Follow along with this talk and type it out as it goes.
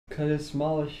Cause it's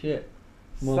small as shit.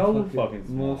 So fucking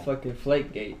small. Motherfucking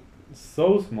Flakegate.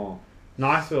 So small.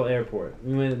 Knoxville Airport.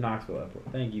 We went to Knoxville Airport.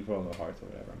 Thank you for all the hearts or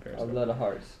whatever on A Periscope. lot of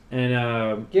hearts.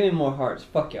 And Give me more hearts.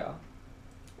 Fuck y'all.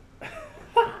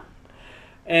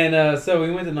 and so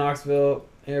we went to Knoxville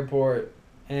Airport,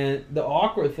 and the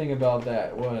awkward thing about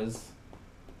that was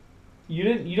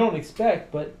you don't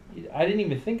expect, but I didn't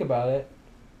even think about it.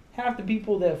 Half the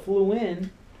people that flew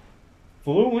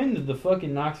into the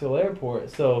fucking Knoxville Airport.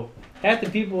 So half the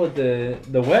people at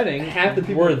the wedding Half the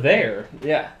people were there.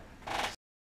 Yeah.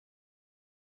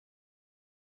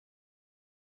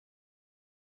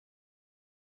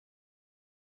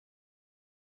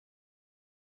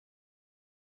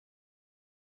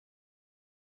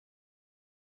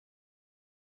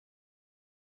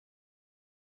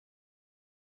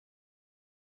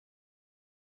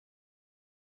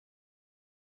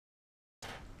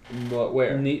 But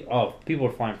where? People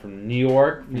are flying from New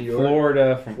York, New York,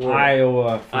 Florida, from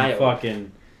Iowa, from Iowa.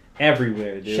 Fucking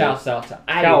everywhere, dude. Shouts out to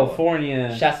Iowa.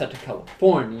 California. Shouts out to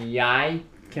California.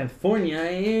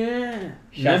 California, yeah.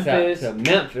 Shouts Memphis. out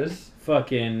to Memphis.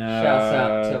 Fucking. Shouts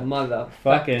out to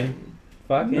motherfucking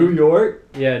Fucking. New York.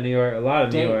 Yeah, New York. A lot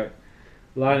of New Damn. York.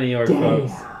 A lot of New York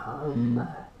folks.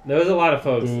 There was a lot of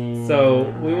folks. So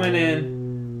we went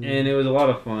in, and it was a lot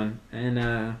of fun.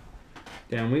 And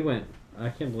damn, we went. I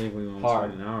can't believe we almost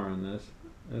Hard. spent an hour on this.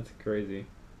 That's crazy.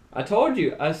 I told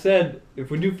you. I said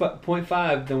if we do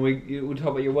 0.5, then we talk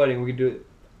about your wedding. We can do it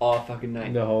all fucking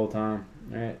night. The whole time.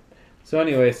 All right. So,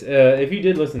 anyways, if you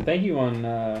did listen, thank you on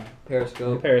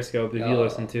Periscope. Periscope if you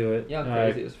listened to it. Yeah,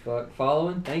 crazy as fuck.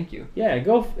 Following, thank you. Yeah,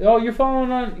 you're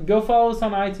following on. Go follow us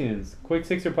on iTunes. Quick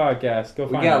Sixer Podcast. Go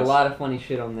find us. We got a lot of funny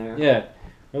shit on there. Yeah,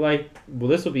 we're like, well,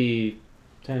 this will be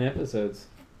 10 episodes.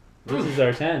 This is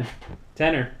our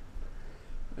 10er.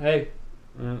 Hey,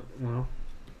 Well,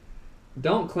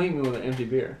 don't clean me with an empty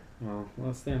beer. well,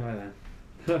 let's stand by that.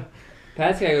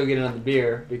 Pat's gotta go get another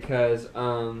beer because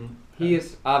he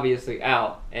is obviously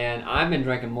out, and I've been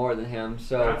drinking more than him.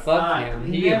 So That's fuck not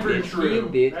him. never He a bitch. true. He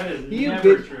a bitch. That is He a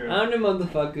never bitch. true. I'm the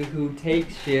motherfucker who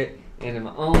takes shit in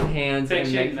my own hands Take and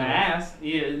shit in makes the them- ass?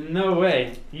 Yeah, no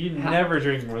way. You never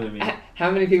drink more than me. How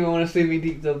many people want to see me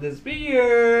deep up this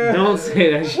beer? Don't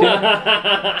say that shit.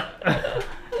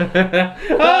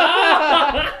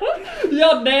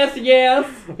 Y'all nasty ass.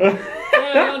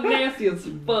 Y'all nasty as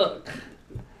fuck.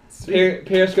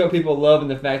 Periscope people loving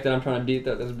the fact that I'm trying to deep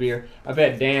throat this beer. I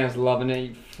bet Dan's loving it.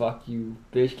 You fuck you,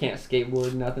 bitch. Can't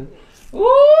skateboard nothing.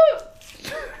 Ooh.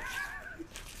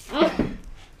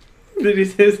 Did he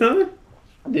say something?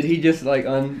 Did he just like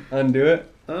undo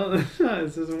it? Oh,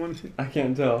 this isn't one. I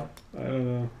can't tell. I don't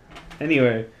know.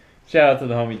 Anyway, shout out to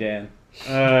the homie Dan.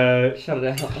 Shout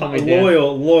out to homie Dan.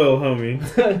 Loyal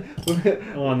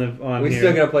homie on We here.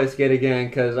 still gotta play skate again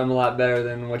because I'm a lot better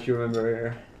than what you remember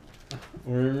here.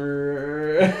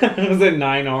 Was it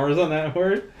 9 hours on that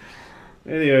word?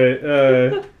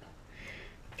 Anyway,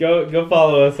 go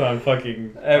follow us on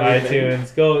fucking Everything.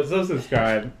 iTunes. Go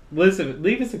subscribe. Listen,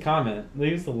 leave us a comment.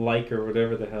 Leave us a like or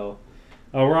whatever the hell.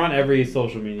 We're on every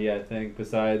social media, I think,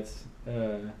 besides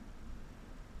Pinterest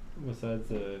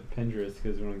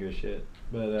because we don't give a shit.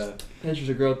 But Pinterest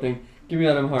a girl thing. Give me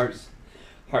all them hearts.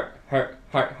 Heart, heart,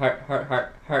 heart, heart, heart,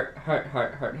 heart, heart, heart,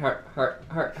 heart, heart, heart, heart,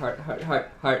 heart, heart, heart,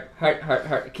 heart, heart, heart, heart,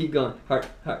 heart. Keep going. Heart,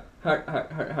 heart, heart,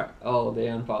 heart, heart, heart. Oh, they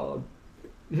unfollowed.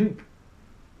 they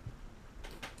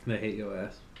hate your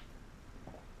ass.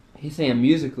 He's saying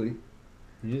musically.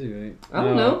 Musically. I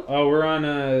don't know. Oh, we're on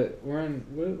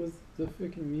what was the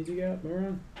freaking music app we're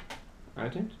on?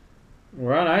 iTunes?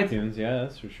 We're on iTunes, yeah,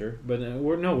 that's for sure. But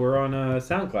we're on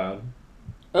SoundCloud.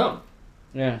 Oh.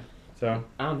 Yeah. So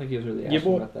I don't think he was really Yeah,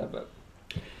 asking boy. about that, but.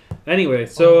 anyway,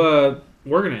 so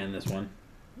we're gonna end this one.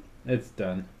 It's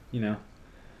done. You know.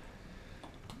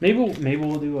 Maybe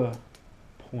we'll do a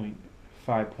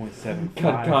 5.75.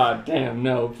 God damn,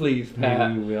 no, please, Pat.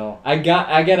 Maybe we will. I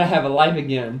gotta have a life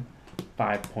again.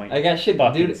 5. I got shit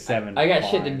to do. 7. I got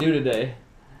shit to do today.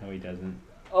 No, he doesn't.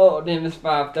 Oh, damn, it's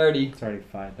 5:30. It's already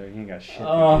 5:30. He ain't got shit to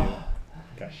Oh.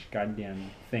 do. Got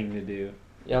goddamn thing to do.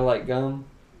 Y'all like gum?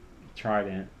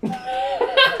 Trident.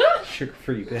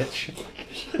 Sugar-free, bitch.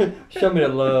 Show me the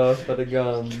love for the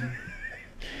gum.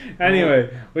 Anyway,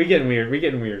 we getting weird.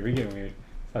 It's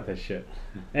not that shit.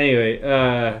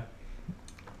 Anyway,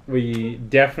 we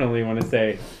definitely want to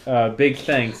say big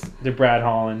thanks to Brad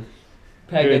Holland.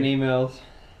 Peg in emails.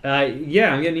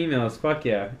 Yeah, I'm getting emails. Fuck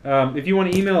yeah. If you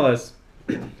want to email us,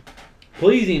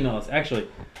 please email us. Actually,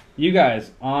 you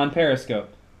guys on Periscope,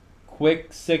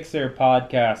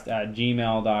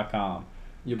 quicksixerpodcast@gmail.com.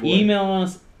 Your boy. Email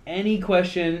us any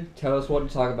question, Tell us what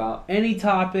to talk about. any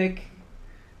topic,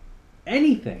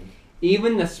 anything.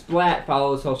 Even the Splat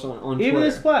follows us on Twitter. Even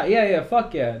the Splat, yeah,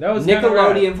 fuck yeah. That was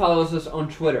Nickelodeon follows us on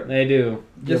Twitter. They do.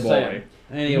 Just saying.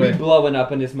 Anyway. We blowing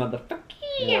up in this motherfucker.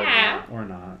 Yeah. Or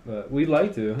not, but we'd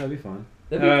like to. That'd be fun.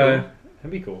 That'd be cool.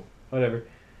 That'd be cool. Whatever.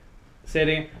 Say it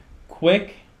again.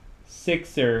 Quick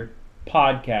Sixer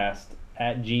Podcast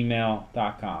at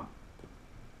gmail.com.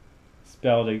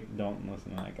 Spelled, don't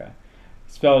listen to that guy.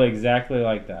 Spelled exactly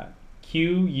like that.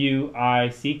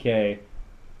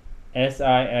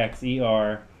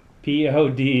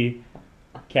 QUICKSIXERPOD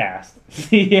cast.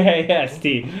 CAST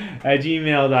at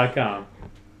gmail.com.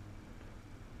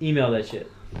 Email that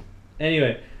shit.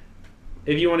 Anyway,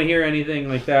 if you want to hear anything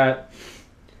like that,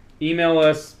 email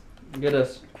us. Get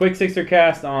us. Quick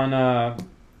Sixercast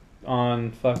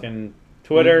on fucking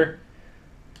Twitter.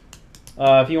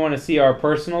 If you want to see our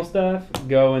personal stuff,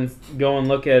 go and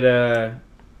look at our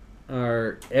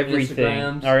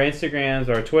everything, our Instagrams,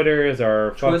 our Twitters,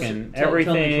 our fucking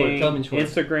everything. Tell me Twitter.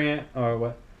 Instagram or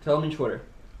what? Tell me Twitter.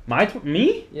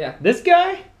 Me? Yeah. This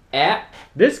guy?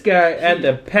 This guy at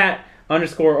the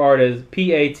Pat_artist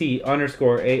PAT_ARTUS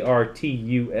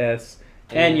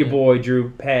and your boy Drew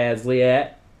Pasley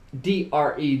at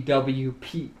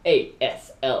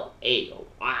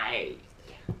DREWPASLAY.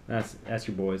 That's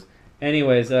your boys.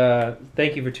 Anyways,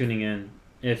 thank you for tuning in.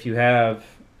 If you have,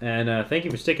 and thank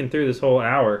you for sticking through this whole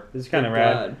hour. This is kind of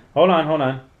rad. Hold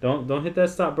on. Don't hit that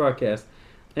stop broadcast.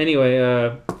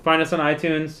 Anyway, find us on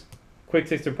iTunes. Quick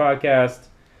Sixer Podcast.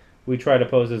 We try to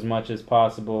post as much as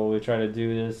possible. We try to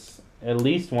do this at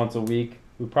least once a week.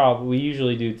 We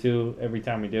usually do 2 every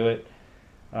time we do it.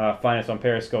 Find us on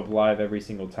Periscope Live every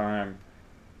single time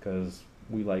because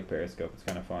we like Periscope. It's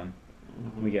kind of fun.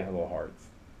 Mm-hmm. We get little hearts.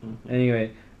 Mm-hmm.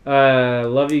 Anyway,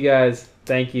 love you guys.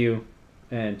 Thank you,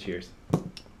 and cheers.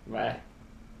 Bye.